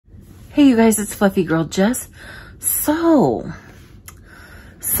Hey you guys, it's Fluffy Girl Jess. So,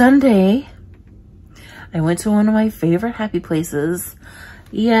 Sunday, I went to one of my favorite happy places.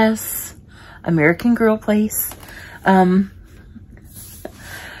 Yes, American Girl Place. Listen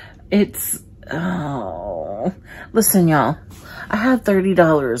y'all, I had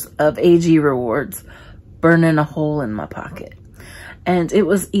 $30 of AG rewards burning a hole in my pocket. And it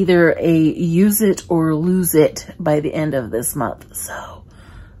was either a use it or lose it by the end of this month. So,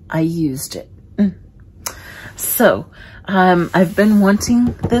 I used it. So, I've been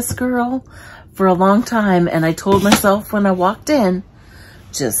wanting this girl for a long time, and I told myself when I walked in,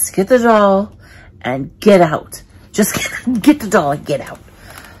 just get the doll and get out. Just get the doll and get out.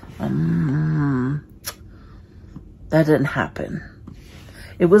 That didn't happen.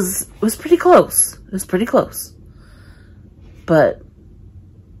 It was pretty close. It was pretty close. But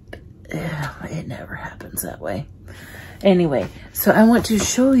it never happens that way. Anyway, so I want to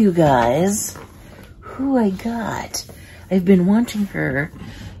show you guys who I got. I've been wanting her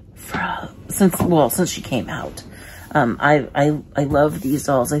since she came out. I love these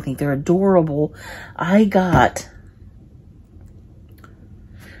dolls. I think they're adorable. I got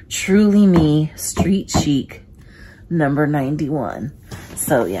Truly Me Street Chic number 91.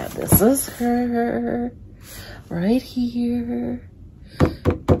 So yeah, this is her right here.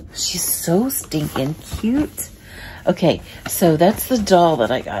 She's so stinking cute. Okay, so that's the doll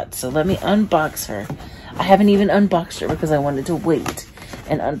that I got. So let me unbox her. I haven't even unboxed her because I wanted to wait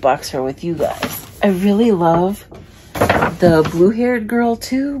and unbox her with you guys. I really love the blue-haired girl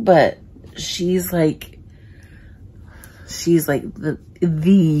too, but she's like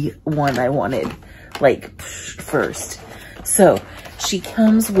the one I wanted, like, first. So she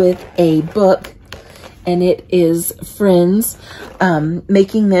comes with a book, and it is Friends,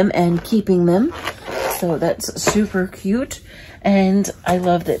 Making Them and Keeping Them. So that's super cute. And I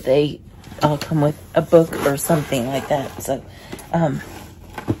love that they all come with a book or something like that. So, let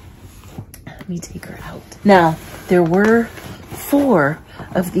me take her out. Now, there were 4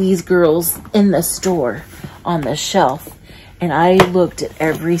 of these girls in the store on the shelf. And I looked at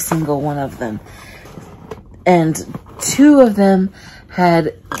every single one of them. And 2 of them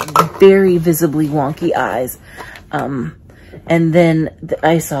had very visibly wonky eyes. And then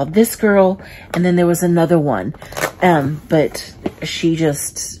I saw this girl, and then there was another one. But she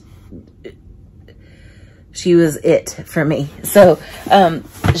was it for me. So,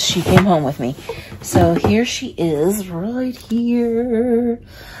 she came home with me. So here she is right here.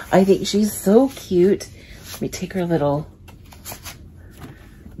 I think she's so cute. Let me take her little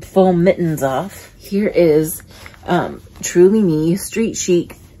foam mittens off. Here is, Truly Me Street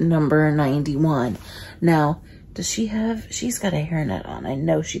Chic number 91. Now, she's got a hairnet on. I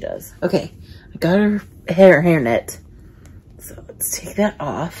know she does. Okay, I got her hairnet. So let's take that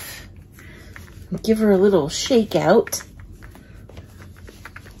off. Give her a little shake out.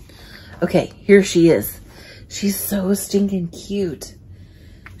 Okay, here she is. She's so stinking cute.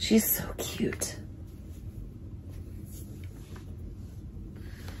 She's so cute.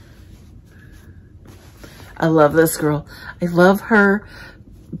 I love this girl. I love her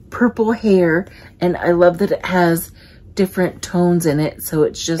purple hair, and I love that it has different tones in it, so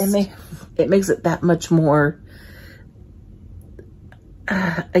it's just it makes it that much more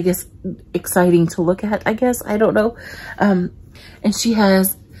I guess exciting to look at. I guess, I don't know. And she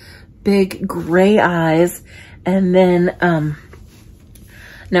has big gray eyes, and then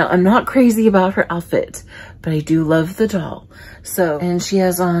now I'm not crazy about her outfit, but I do love the doll. So, and she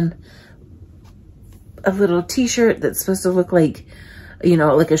has on a little t-shirt that's supposed to look like, you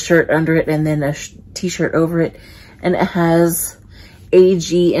know, like a shirt under it, and then a t-shirt over it. And it has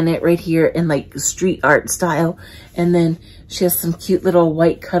AG in it right here in like street art style. And then she has some cute little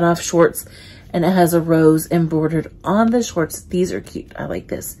white cutoff shorts, and it has a rose embroidered on the shorts. These are cute. I like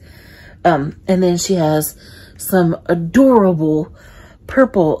this. And then she has some adorable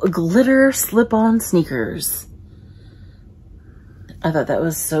purple glitter slip-on sneakers. I thought that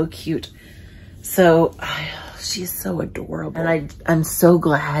was so cute. So, she's so adorable. And I'm so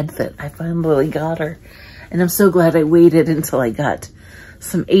glad that I finally got her. And I'm so glad I waited until I got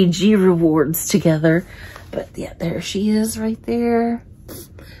some AG rewards together. But yeah, there she is right there.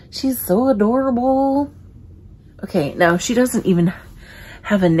 She's so adorable. Okay, now she doesn't even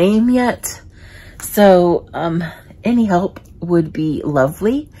have a name yet. So, any help would be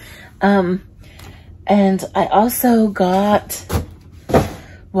lovely. And I also got,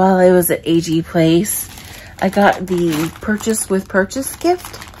 while I was at AG Place, I got the Purchase with Purchase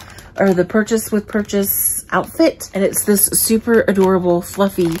gift, or the Purchase with Purchase outfit. And it's this super adorable,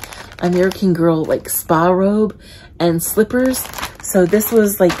 fluffy American Girl like spa robe and slippers. So this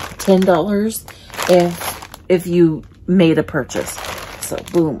was like $10 if you made a purchase. So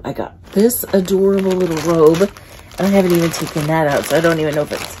boom, I got this adorable little robe, and I haven't even taken that out, so I don't even know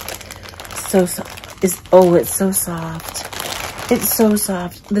if it's so soft. It's so soft. It's so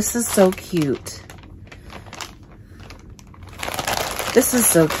soft. This is so cute. This is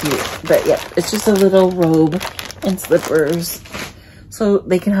so cute. But yeah, it's just a little robe and slippers, so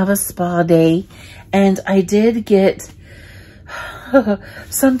they can have a spa day. And I did get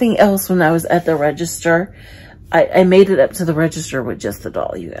something else when I was at the register. I made it up to the register with just the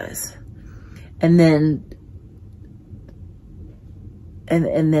doll, you guys. And then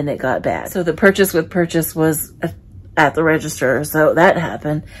it got bad. So the purchase with purchase was at the register. So that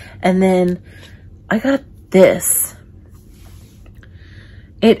happened. And then I got this.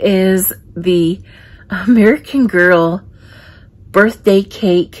 It is the American Girl birthday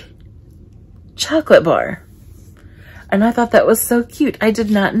cake chocolate bar. And I thought that was so cute. I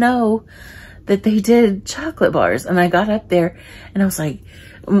did not know that they did chocolate bars. And I got up there and I was like,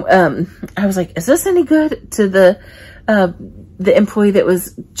 is this any good to the employee that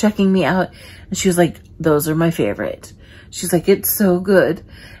was checking me out? And she was like, those are my favorite. She's like, it's so good.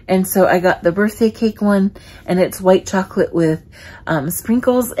 And so I got the birthday cake one, and it's white chocolate with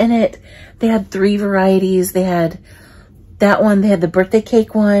sprinkles in it. They had 3 varieties. They had that one, they had the birthday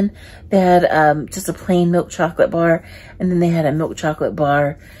cake one, they had just a plain milk chocolate bar, and then they had a milk chocolate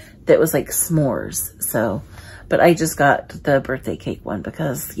bar that was like s'mores. So, but I just got the birthday cake one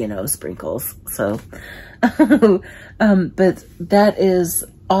because, you know, sprinkles. So, but that is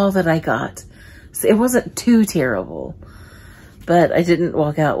all that I got. So it wasn't too terrible, but I didn't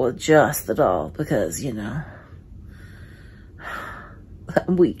walk out with just the doll because, you know,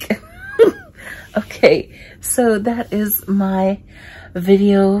 I'm weak. Okay, so that is my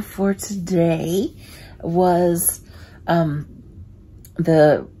video for today. Was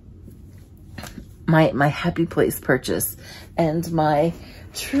my Happy Place purchase and my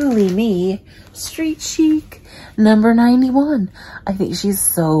Truly Me Street Chic number 91. I think she's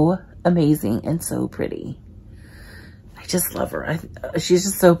so amazing and so pretty. I just love her. She's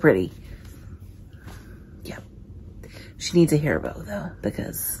just so pretty. Yeah. She needs a hair bow though,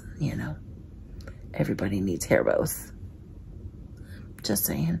 because, you know, everybody needs hair bows. Just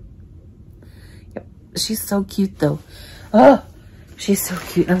saying. Yep. She's so cute though. Oh, she's so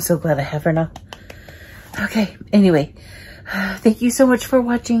cute. I'm so glad I have her now. Okay. Anyway, thank you so much for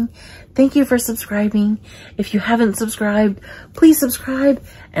watching. Thank you for subscribing. If you haven't subscribed, please subscribe,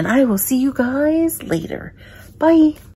 and I will see you guys later. Bye.